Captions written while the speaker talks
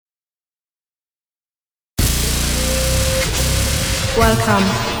Welcome.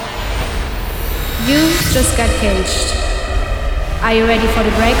 You just got caged. Are you ready for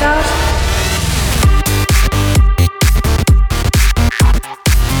the breakout?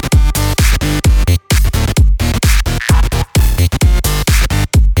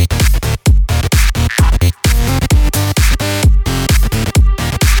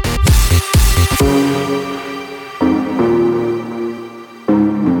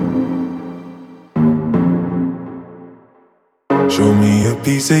 Show me a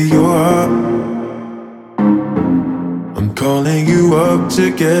piece of your heart. I'm calling you up to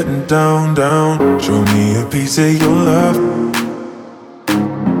getting down, down. Show me a piece of your love.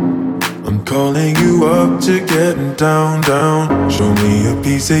 I'm calling you up to getting down, down. Show me a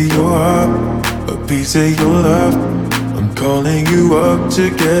piece of your heart, a piece of your love. I'm calling you up to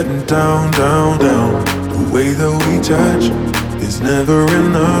getting down, down, down. The way that we touch is never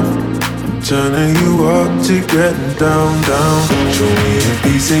enough. Turning you up to getting down, down. Show me a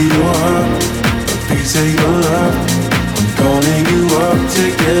piece of your heart, a piece of your love. I'm calling you up to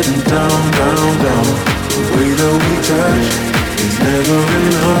getting down, down, down. The way that we touch is never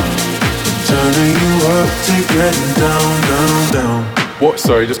enough. Turning you up to getting down, down, down. What?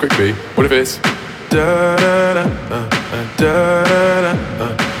 Sorry, just quick B. What if it's da da da da da da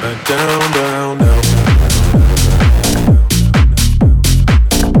down, down, down.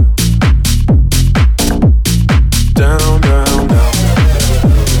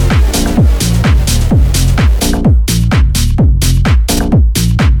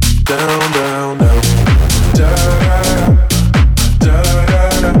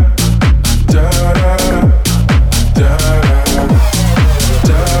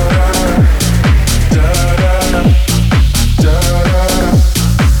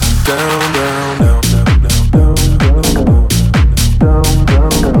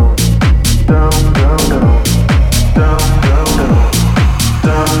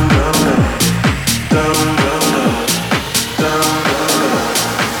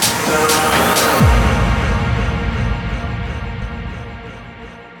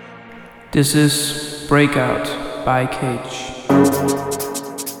 This is Breakout by Cage.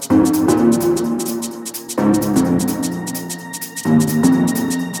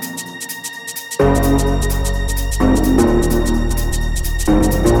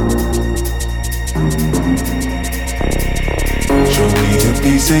 Show me a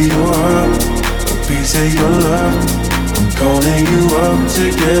piece of your heart, a piece of your love. I'm calling you up to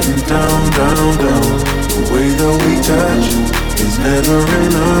getting down, down, down. The way that we touch is never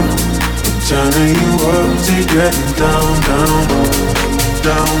enough. Turning you up to getting down, down,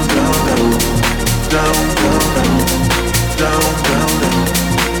 down, down, down, down, down, down,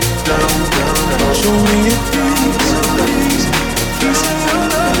 down, down. Show me a piece of your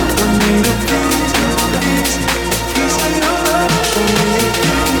love. I need a piece of your love. Show me a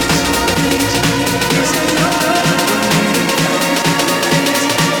piece of your love.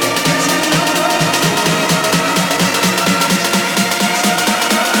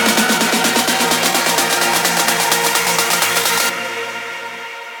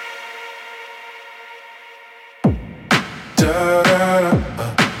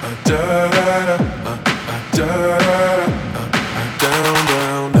 Down.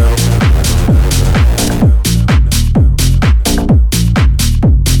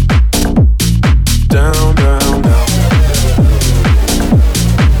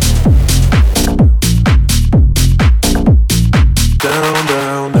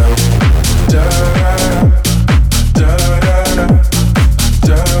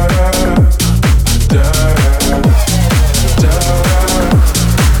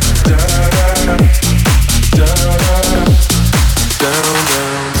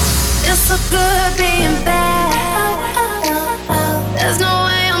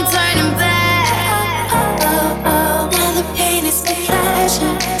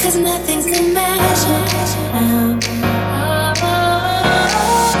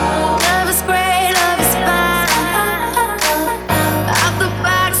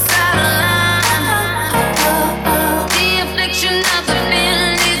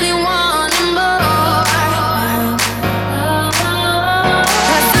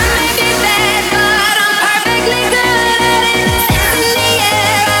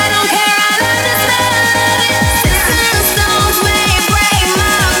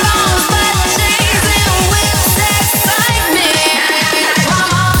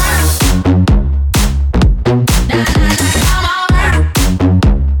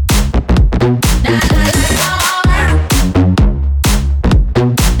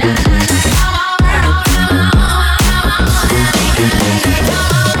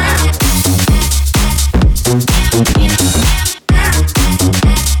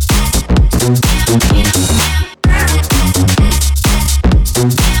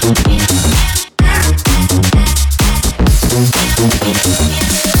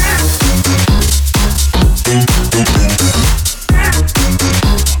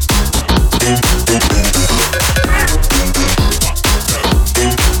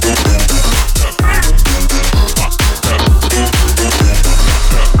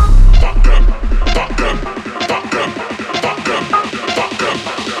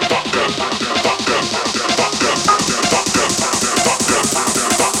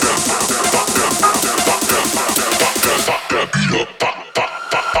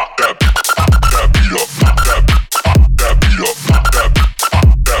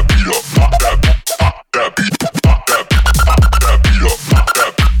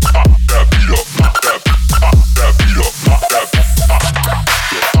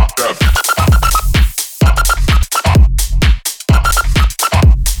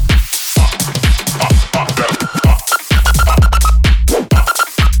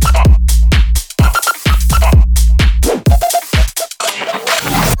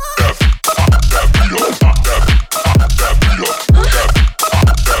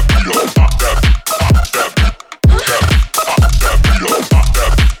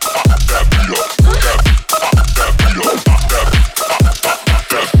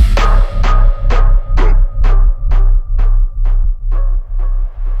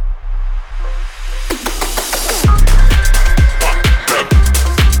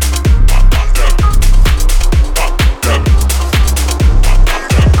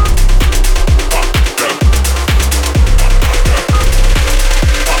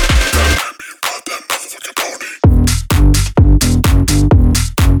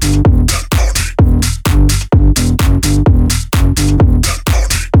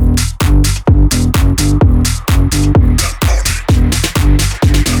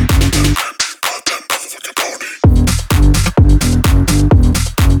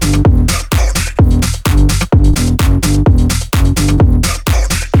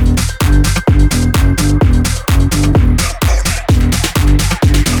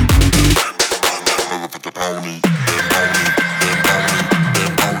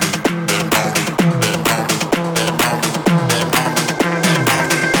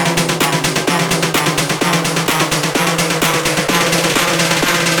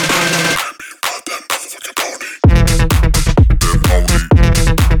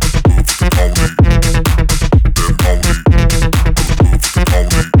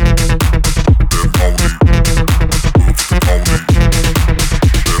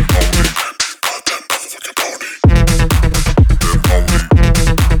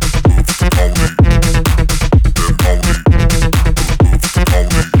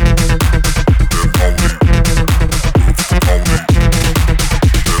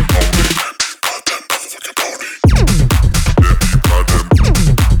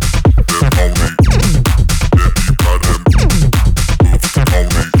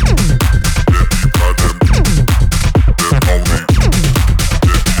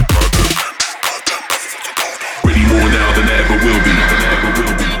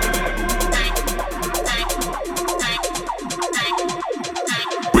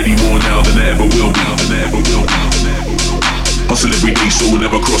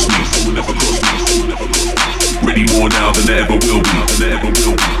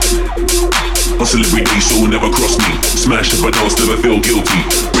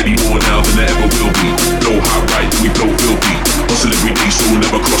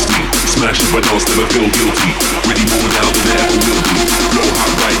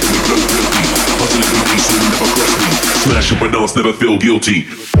 Never feel guilty.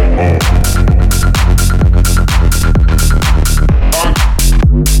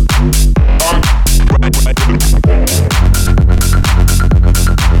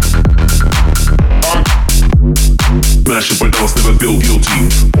 Smash up and dance, never feel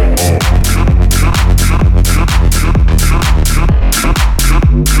guilty.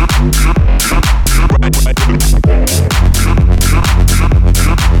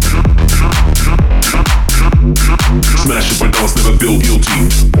 Smash up and dance, never feel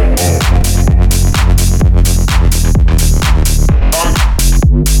guilty.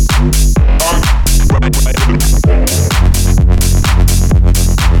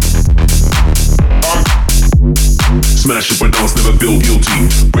 Smash up and dance, never feel guilty.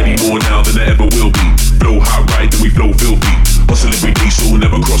 Ready more now than I ever will be. Flow high right, then we flow filthy. Hustle every day, so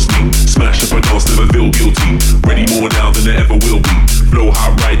never cross me. Smash up and dance, never feel guilty. Ready more now than I ever will be. Flow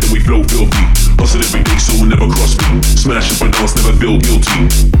high right, then we flow filthy. Hustle every day, so never cross me. Smash up and dance, never feel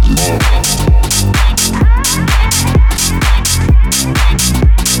guilty.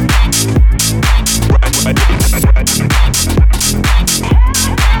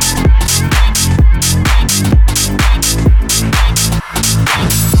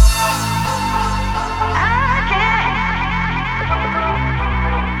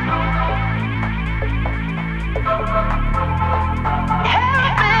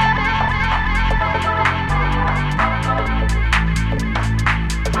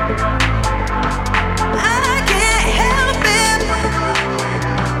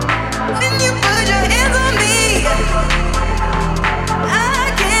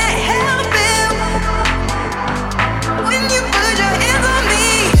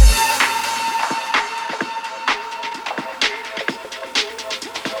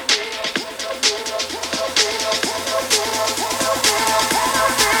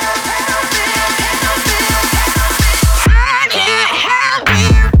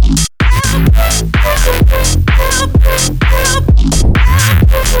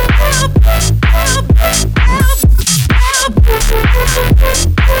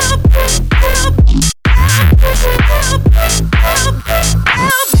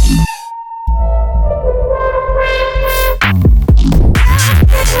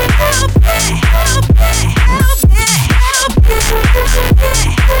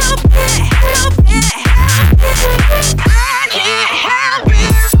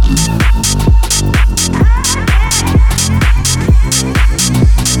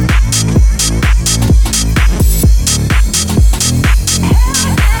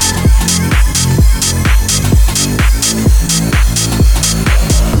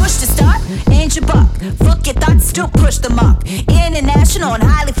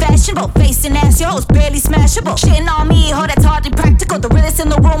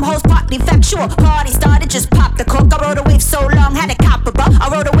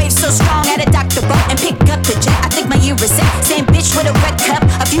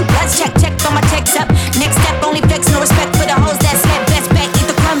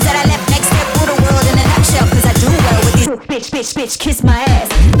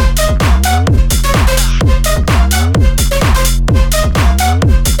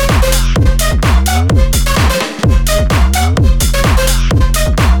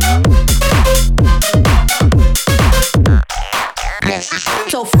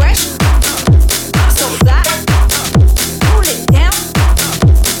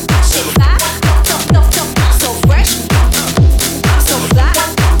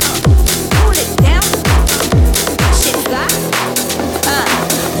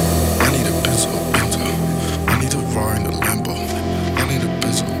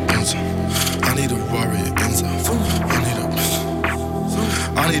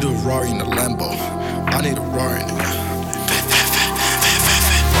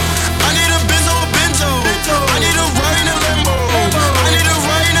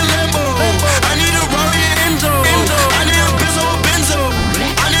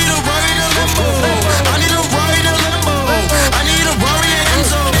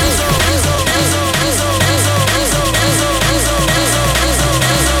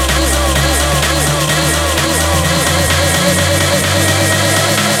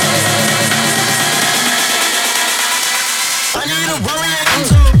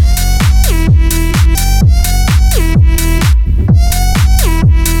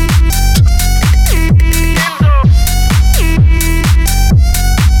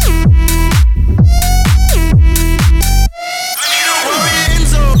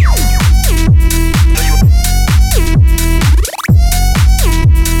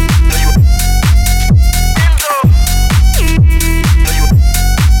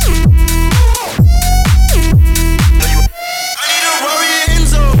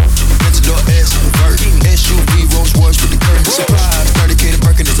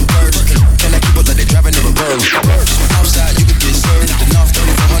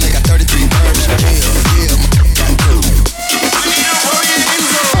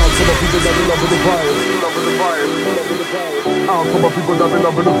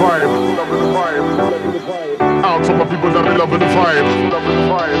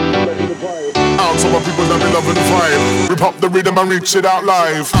 Reach it out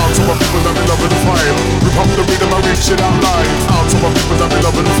live. Out to my people that be loving the vibe. Rip up the rhythm and reach it out live. Out to my people that be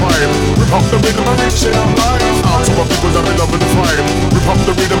loving the vibe. Rip up the rhythm and reach it out live. Out to my people that be loving the vibe. Rip up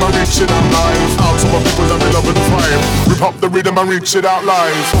the rhythm and reach it out live. Out to my people that be loving the vibe. Rip up the rhythm and reach it out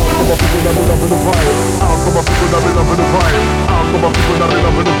live. Out to my people that be loving the vibe. Out to my people that be loving the vibe. Out to my people that be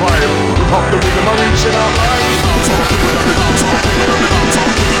loving the vibe. Rip up the rhythm and reach it out live. Out to my people that be loving the vibe.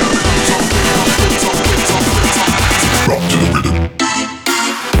 Rock to the rhythm.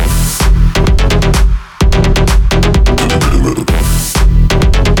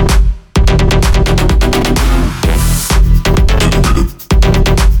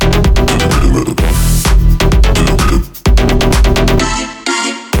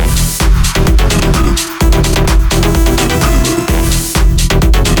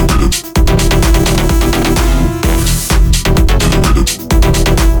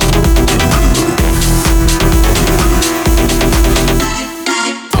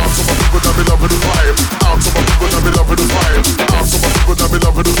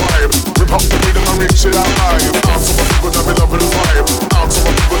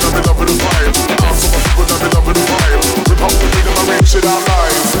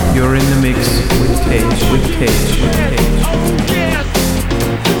 You're in the mix with Cage, with Cage, with Cage. Oh yes,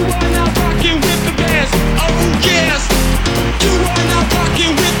 you are now rocking with the best. Oh yes, you are now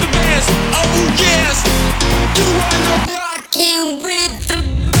rocking with the best. Oh yes, you are now rocking with the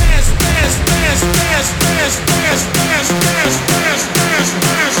best, best, best, best, best, best, best, best, best, best,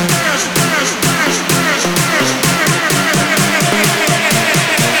 best, best, best, best, best.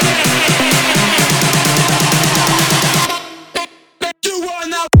 You are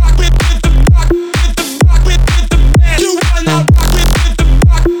now rock with the rock with the rock with the best. You are now rock with the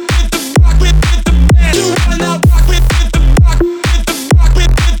rock with the rock with the best. You are now rock with the rock with the rock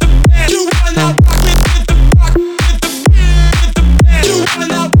with the best. You are now rock with the rock with the best. You are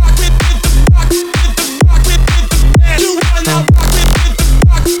now rock with the rock with the rock with the best. You are now rock with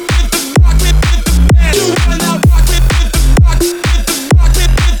the rock with the rock with the best. You are now rock with the rock with the rock with the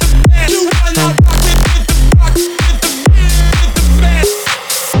best. You are now rock with the rock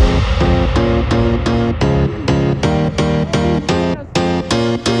with the rock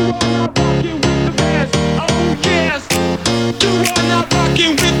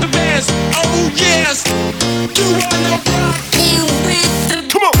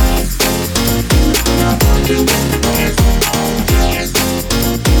with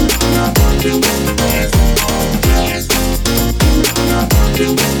the best.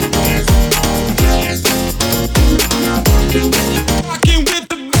 Rocking with the best. Oh yes, you are now rocking with the. Come on. Rocking with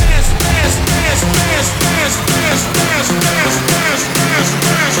the best, best, best, best, best, best, best, best, best, best,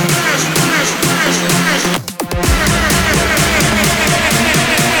 best, best, best, best.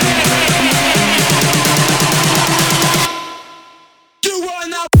 You are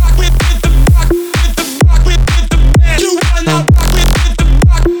now rock with the rock with the rock with the best. You are now rock with the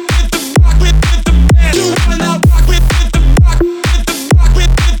rock with the rock with the best. You are now rock with the rock with the rock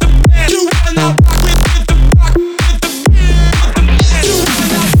with the best. You are now rock with the rock with the best. You are now rock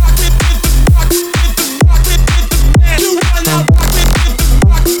with the rock with the rock with the best. You are now rock with the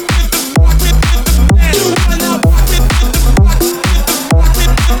rock with the rock with the best. You are now rock with the rock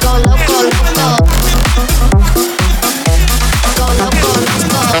with the go loco loco.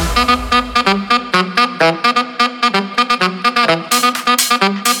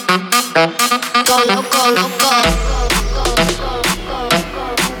 Go loco loco. Go loco loco.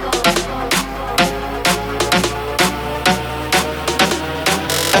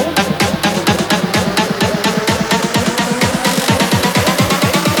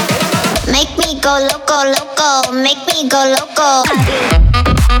 Make me go loco loco. Make me go loco.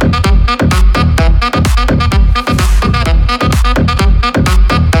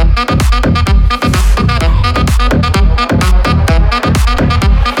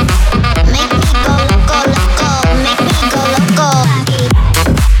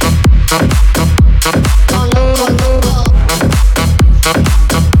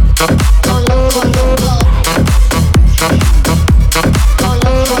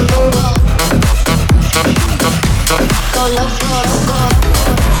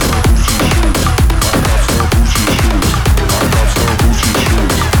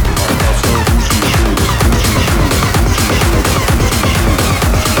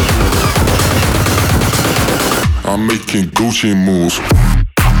 I'm making Gucci moves.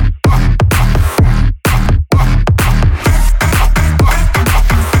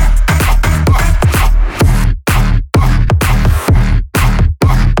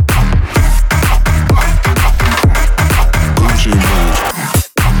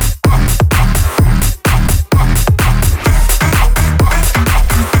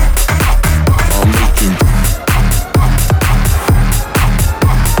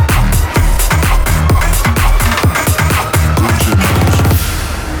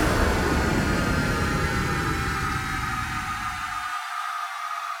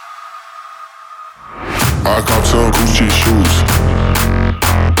 I got some Gucci shoes.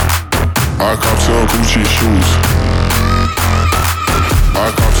 I got some Gucci shoes.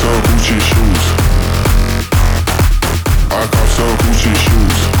 I got some Gucci shoes. I got some Gucci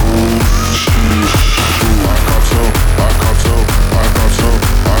shoes. Gucci shoes. I got some. I got some. I got some.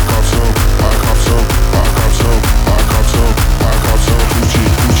 I got some. I got some. I got some. I got some. I got some Gucci,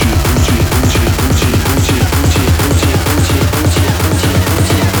 Gucci, Gucci, Gucci, Gucci, Gucci, Gucci, Gucci, Gucci, Gucci, Gucci, Gucci,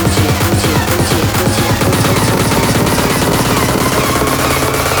 Gucci, Gucci, Gucci.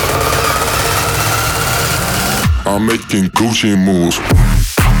 I'm making Gucci moves.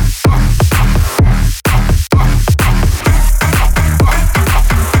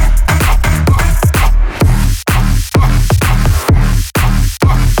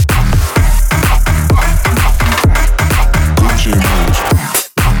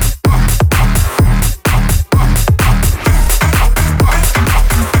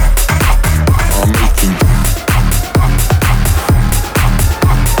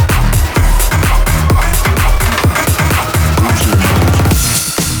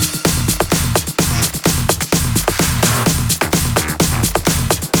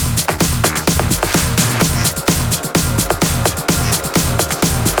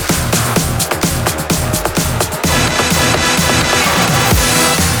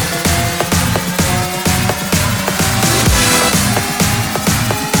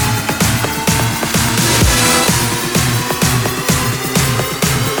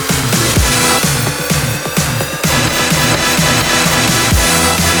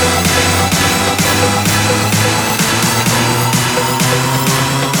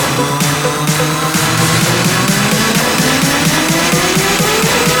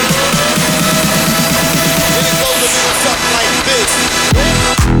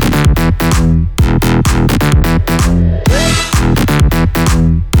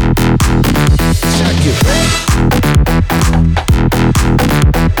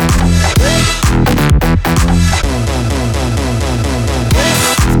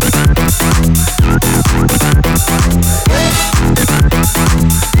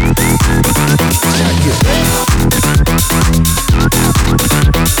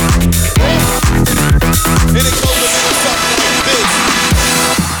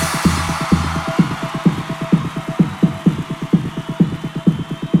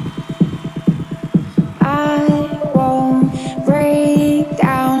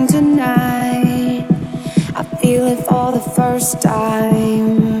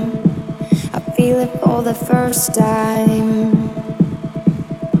 first time.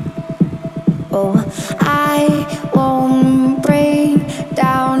 Oh, I won't break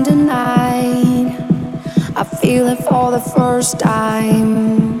down tonight. I feel it for the first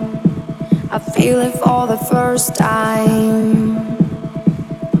time. I feel it for the first time.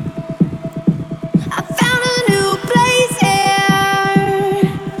 I found a new place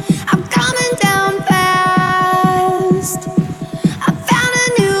here. I'm coming down fast. I found a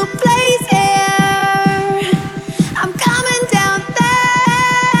new place here. I'm coming down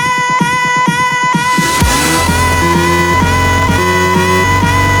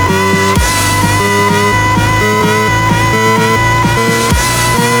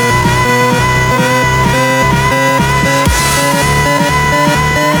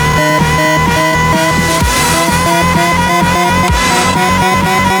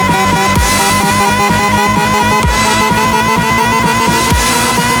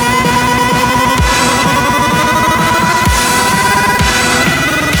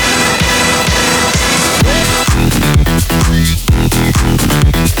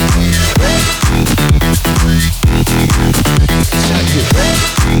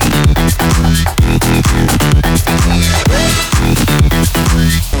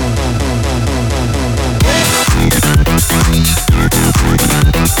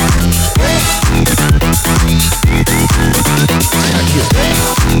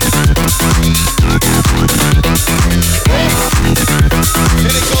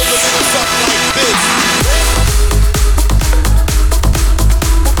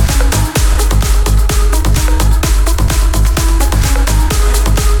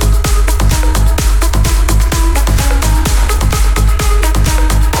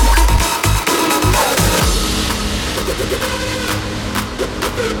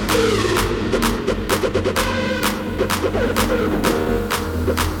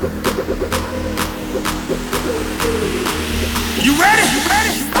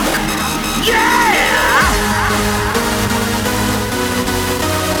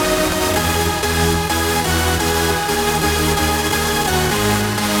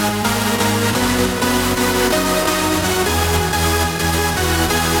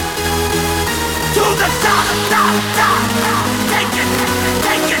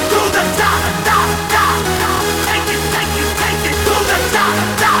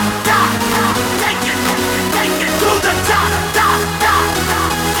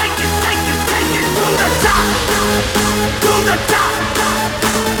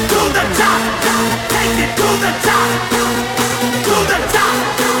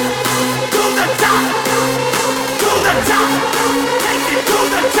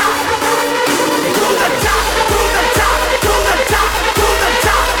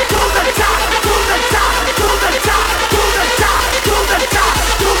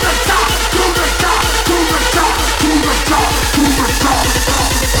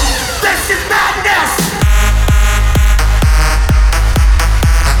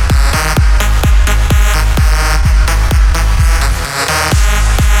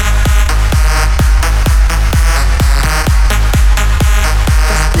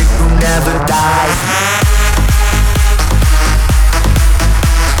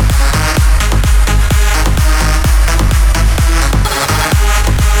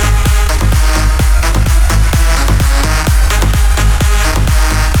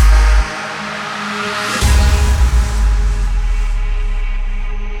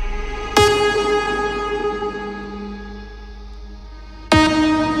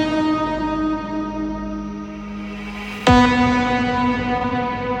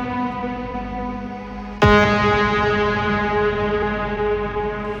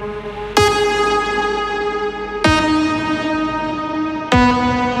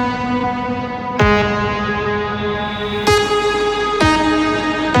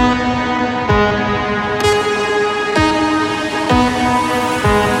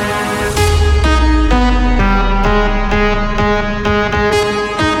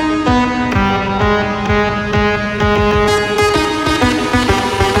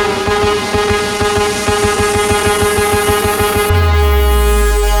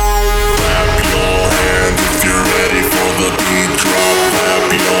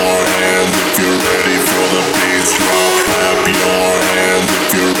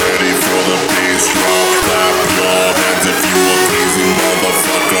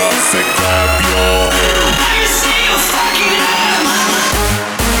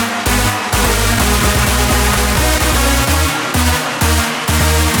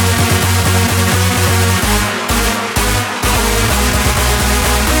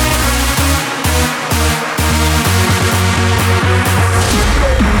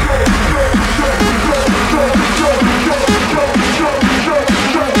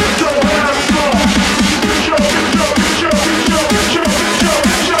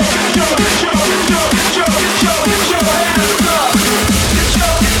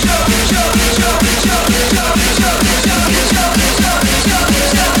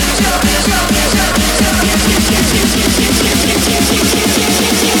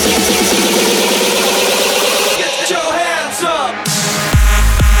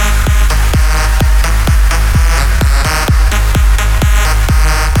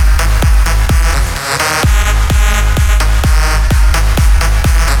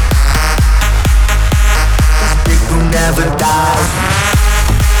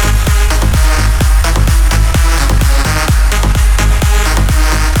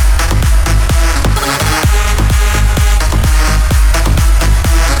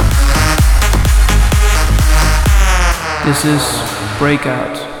This is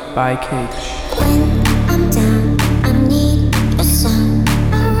Breakout by Cage. When I'm down, I need a song.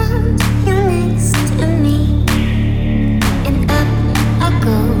 I want you next to me. And up I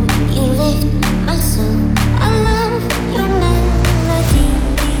go, you lift my soul. I love your melody.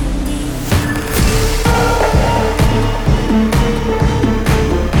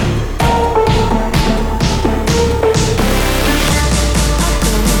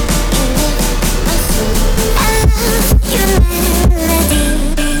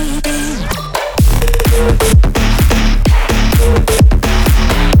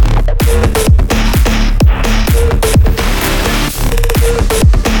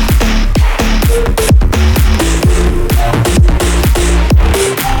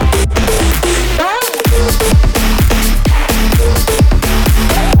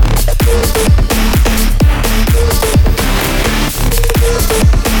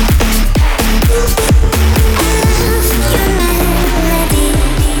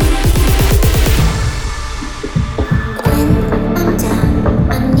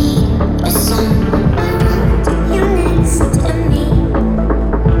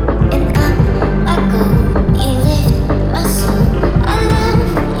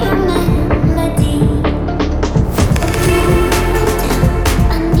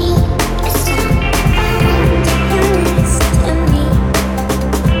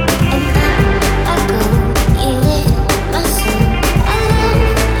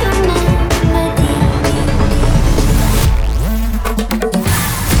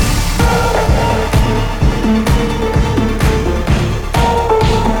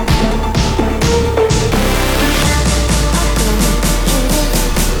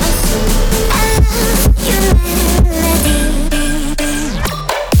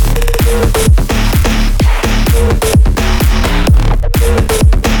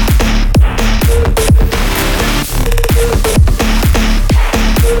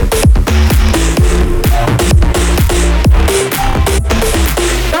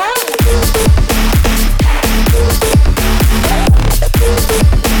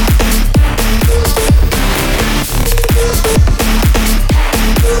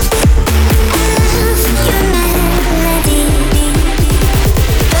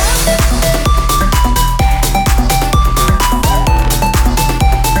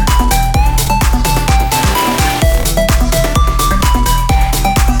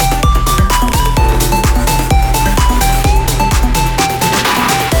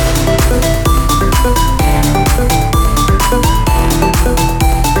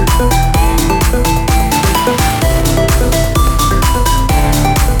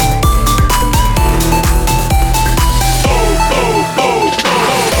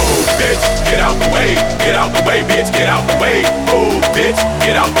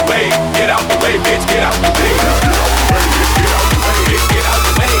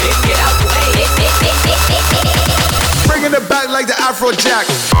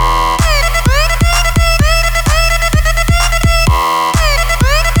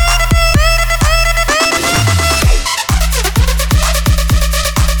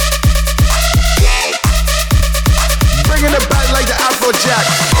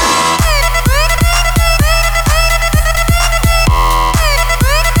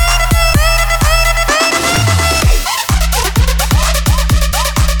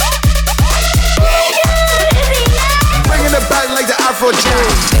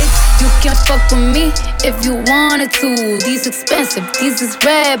 These is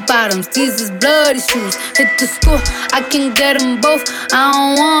red bottoms, these is bloody shoes. Hit the school, I can get them both. I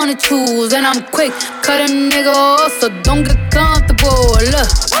don't wanna choose, and I'm quick, cut a nigga off, so don't get comfortable. Look,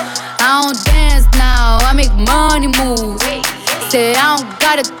 I don't dance now, I make money move. Say I don't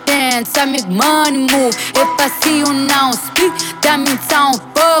gotta dance, I make money move. If I see you now speak, that means I don't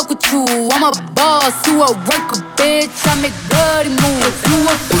fuck with you. I'm a boss, you a worker, bitch. I make bloody moves. You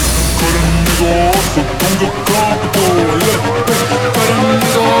a cut a nigga off, so don't get comfortable. cut a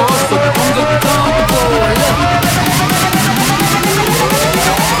nigga off, so don't get comfortable.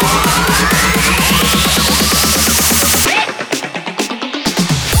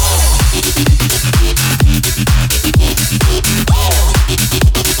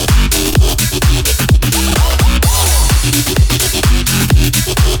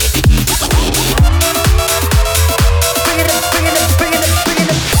 Bring it up, bring it up, bring it up, bring it up.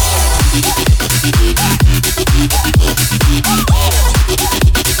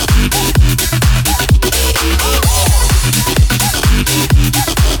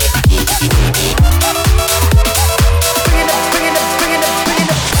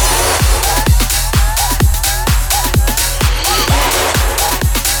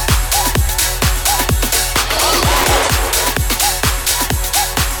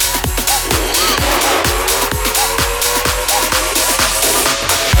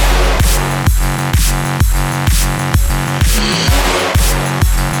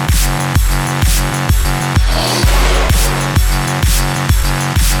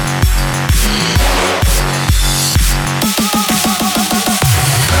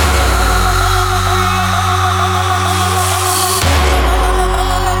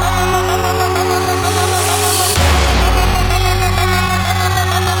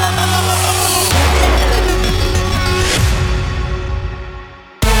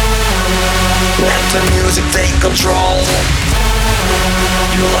 Let the music take control.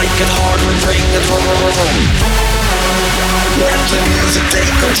 You like it hard, we bring it home. Let the music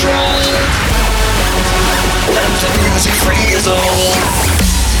take control. Let the music free us all.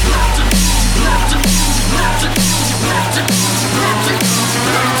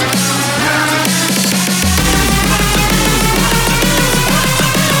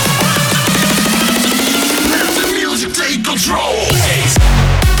 Take control.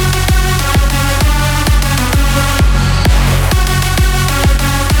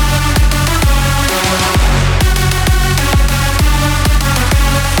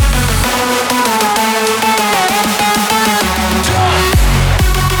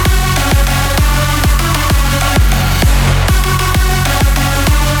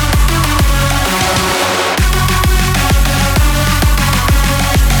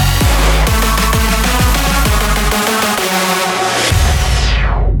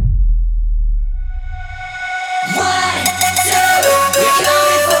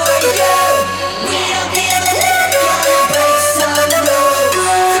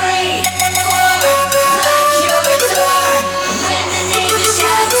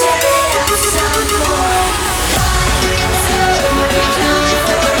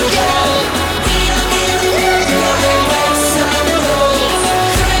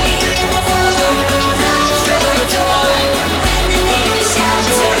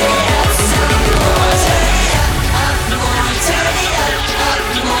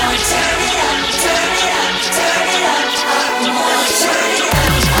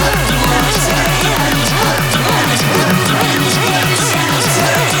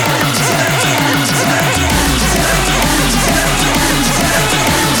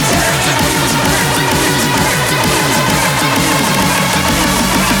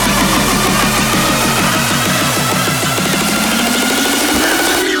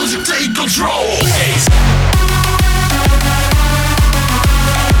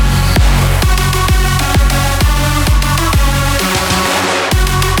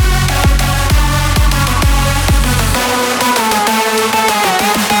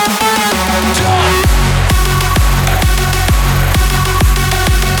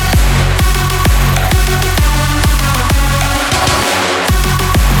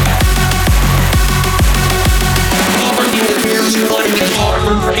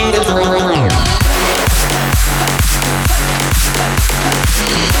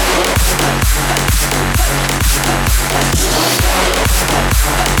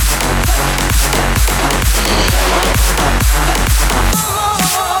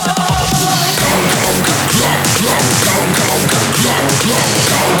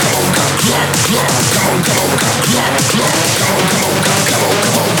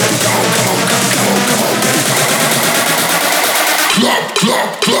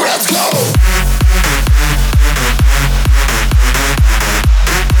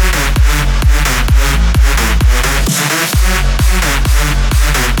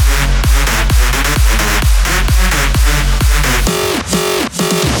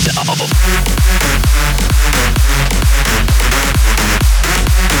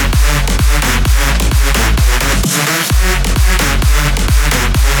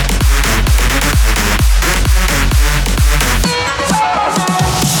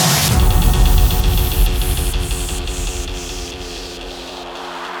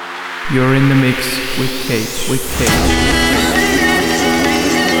 You're in the mix with Cage, with Cage.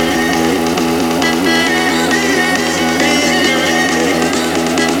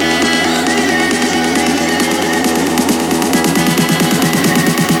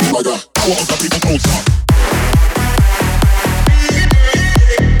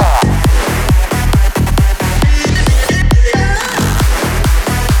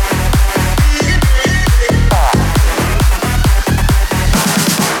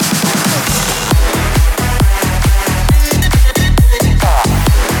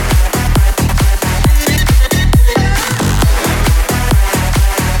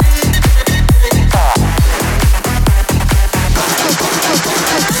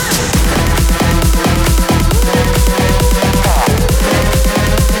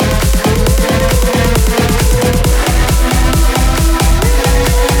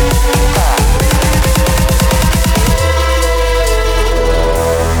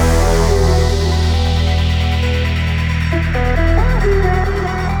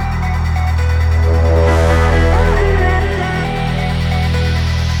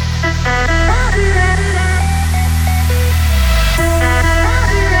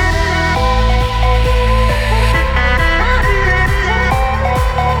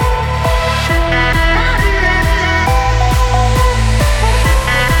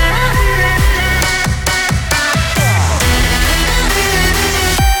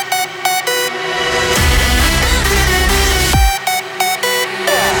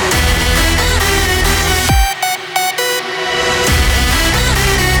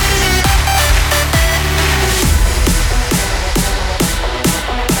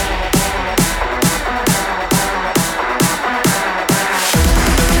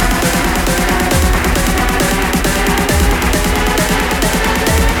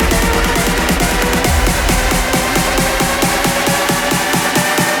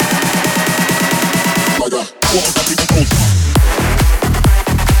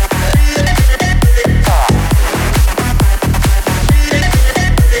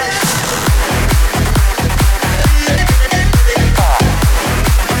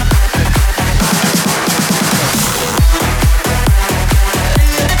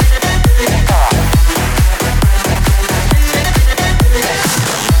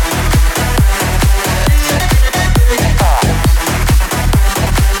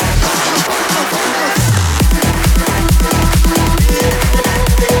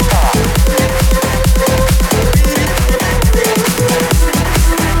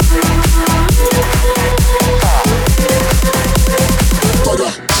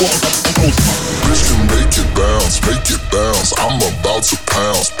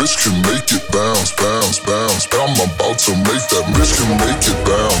 it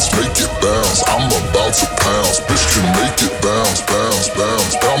bounce, make it bounce. I'm about to pounce, bitch can make it bounce, bounce,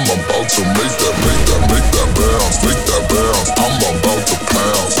 bounce. I'm about to make that bounce, make that bounce. I'm about to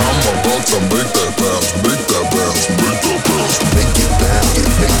pounce, I'm about to make that bounce, make that bounce, make that bounce. Make it bounce,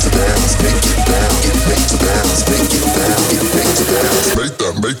 get make to bounce, make it bounce, get make to bounce, make it bounce, get make to bounce.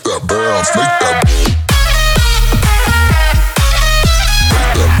 Make that bounce, make that.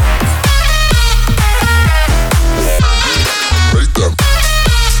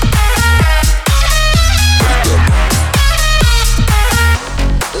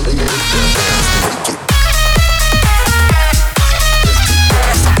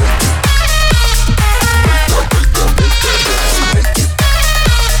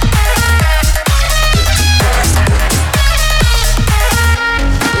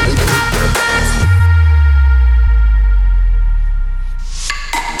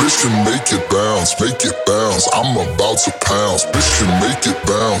 Make it bounce, I'm about to pounce. Bitch can make it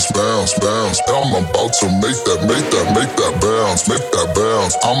bounce, bounce, bounce. I'm about to make that bounce, make that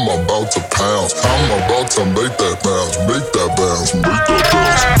bounce. I'm about to pounce, I'm about to make that bounce, make that bounce, make that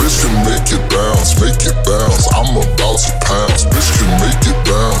bounce. Bitch can make it bounce, make it bounce. I'm about to pounce. Bitch can make it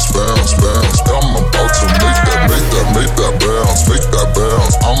bounce, bounce, bounce. I'm about to make that bounce, make that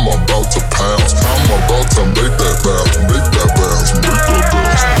bounce. I'm about to pounce, I'm about to make that bounce, make that bounce, make that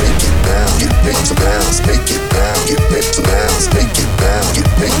bounce. Make it bounce, get make to bounce, make it bounce, get make to bounce, make it bounce, get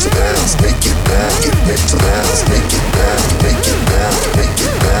make to bounce, make it bounce, get make to bounce, make it bounce, make it bounce, make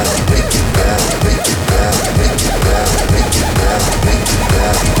it bounce, make it bounce, make it bounce, make it bounce, make it bounce, make it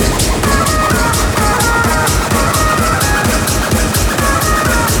bounce, make it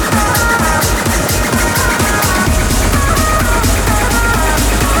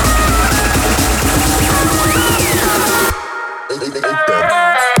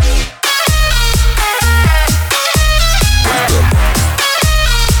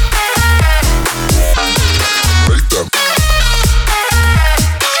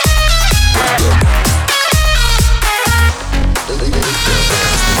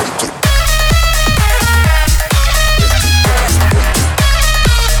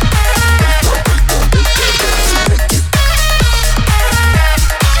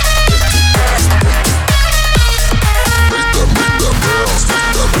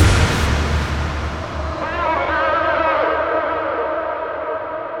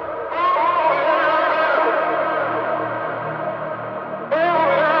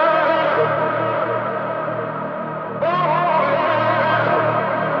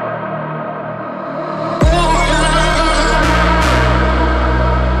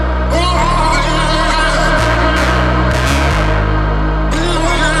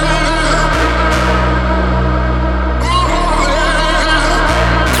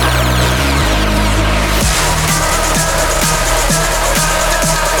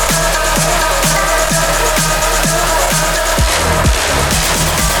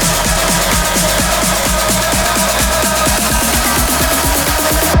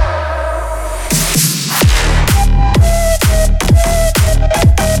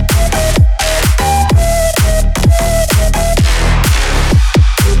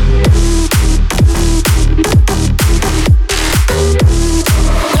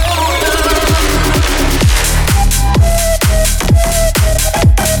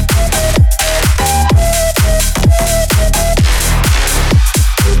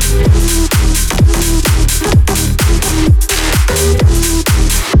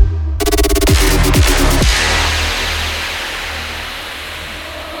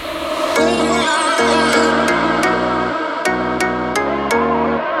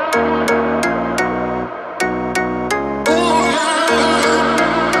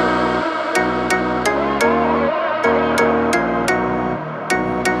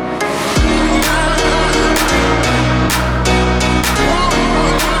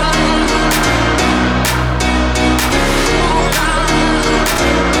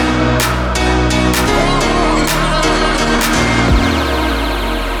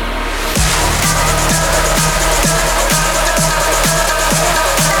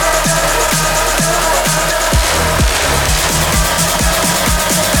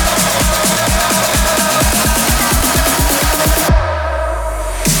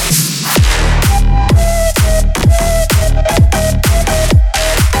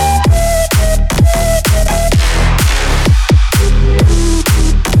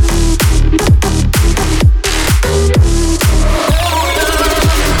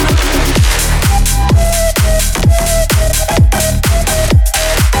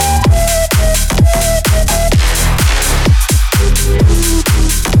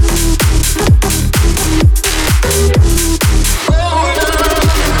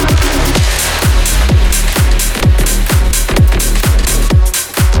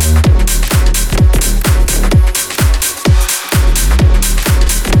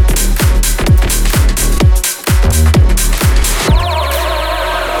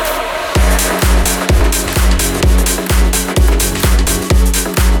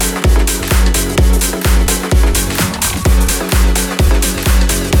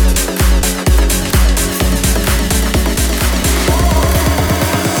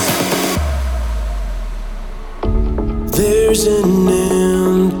There's an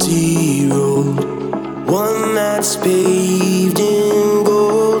empty road, one that's paved in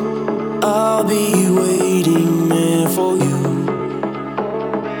gold. I'll be waiting there for you.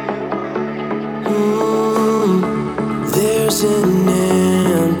 There's an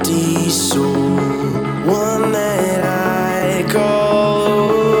empty soul, one that I call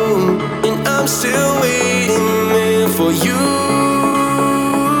home, and I'm still waiting there for you.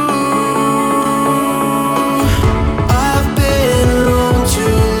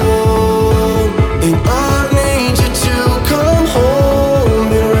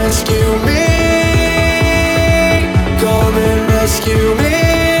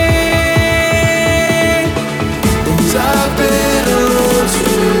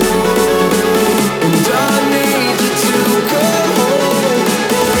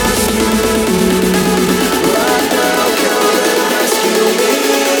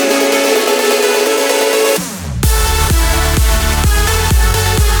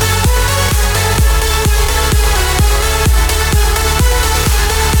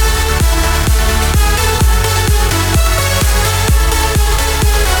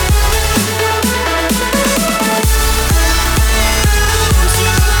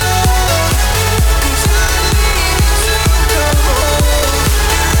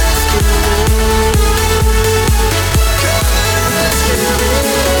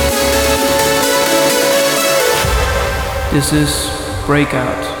 This is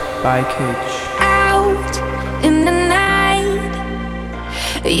Breakout by Cage. Out in the night,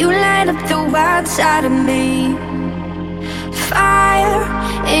 you light up the wild side of me. Fire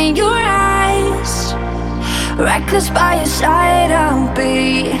in your eyes, reckless by your side I'll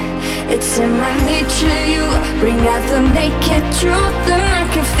be. It's in my nature, you bring out the naked truth, and I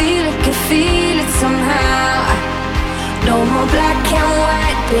can feel it somehow. No more black and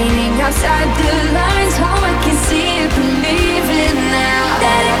white, painting outside the lines. Oh, I can see it, believe it now.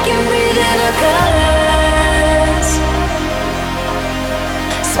 That I can breathe in the colors.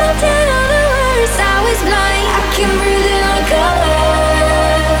 Smoked in all the words, I was blind. I can breathe in the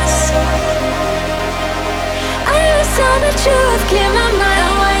colors. I never saw the truth, clear my mind.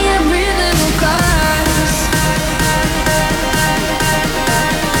 Oh, I am breathing the colors.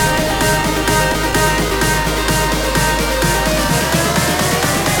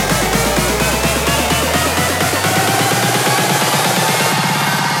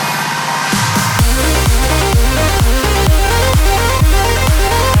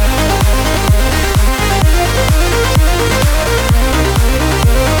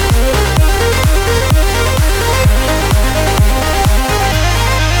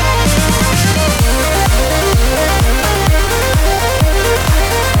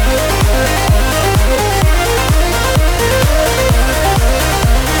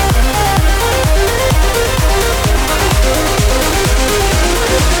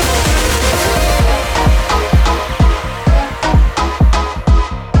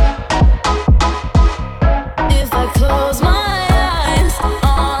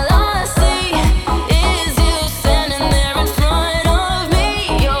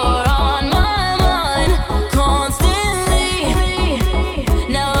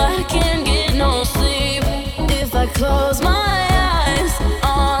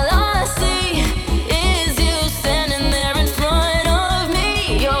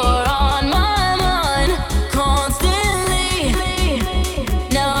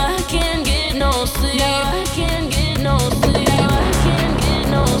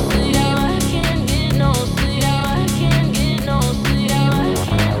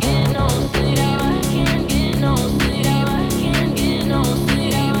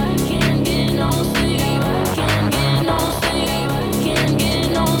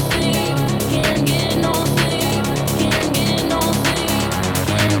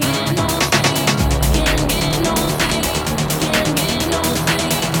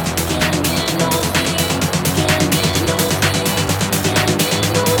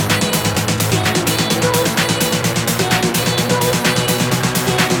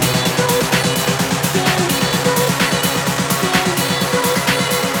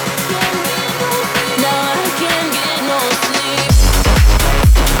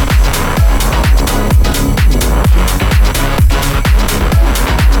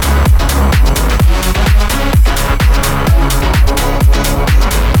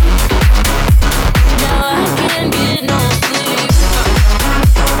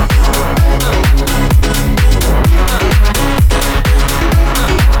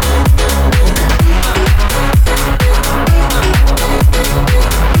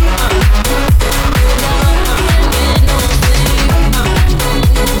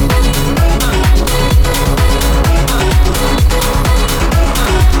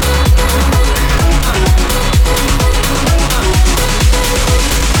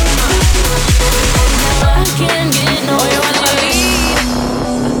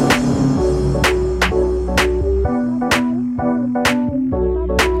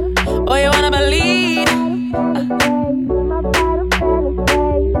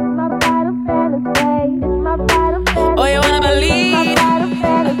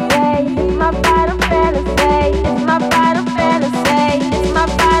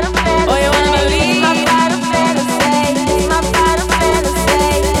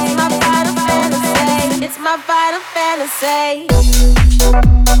 fantasy.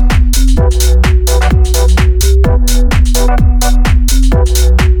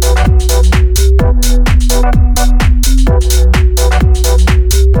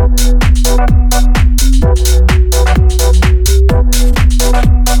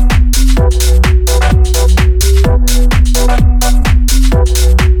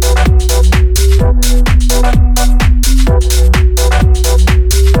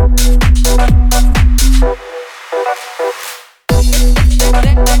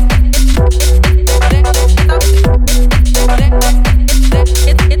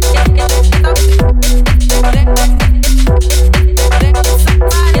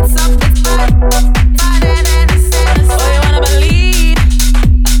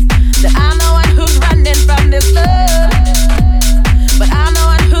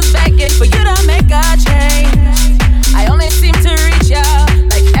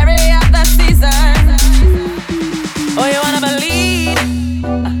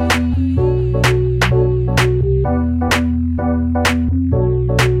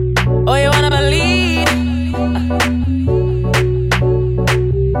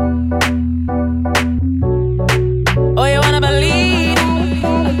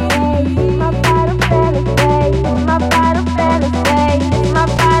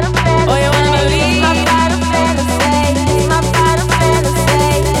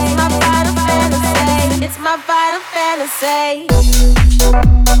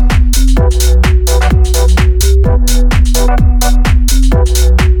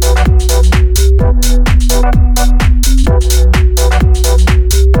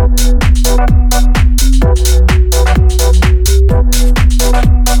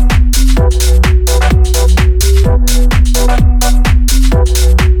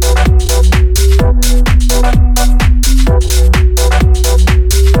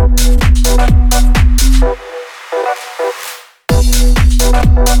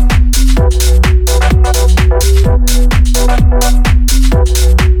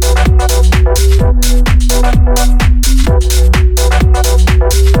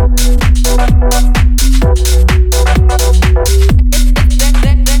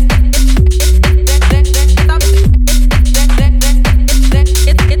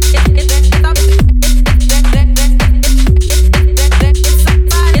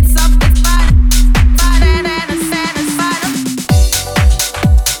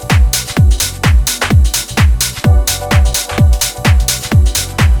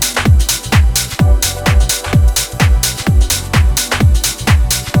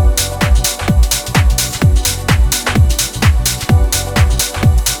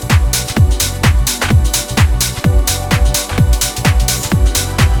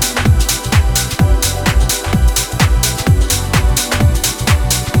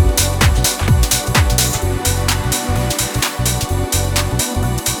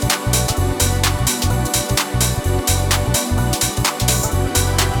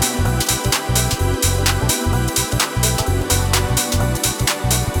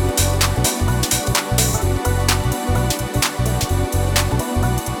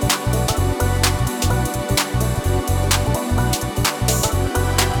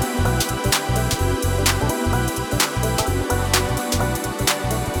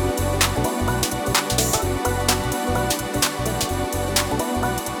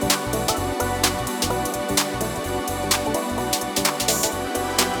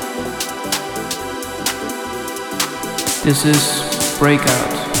 This is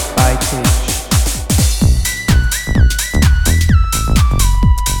Breakout by Cage.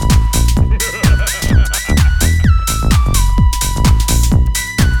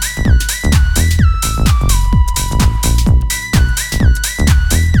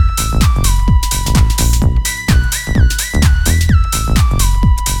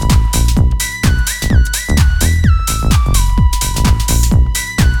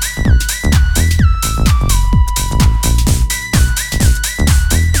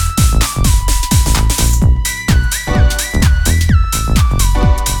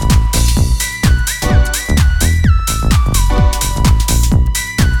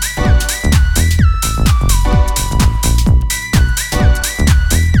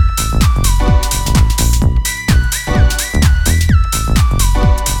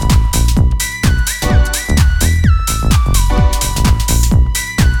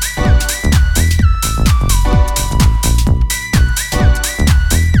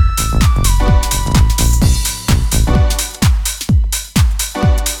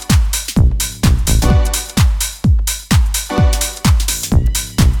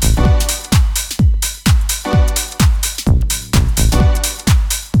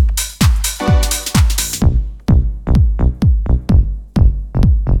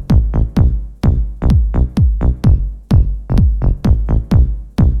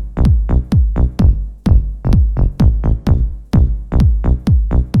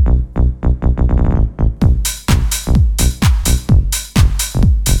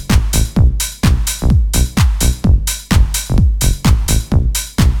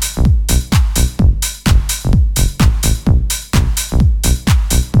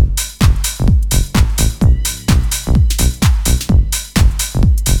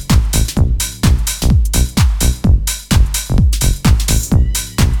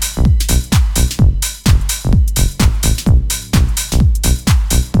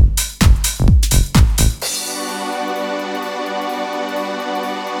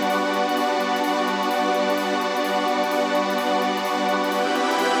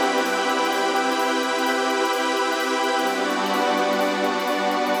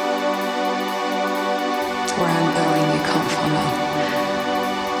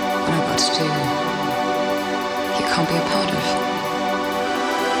 to do, you can't be a part of.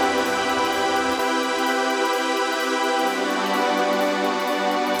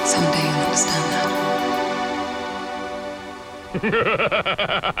 Someday you'll understand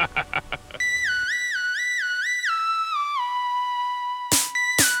that.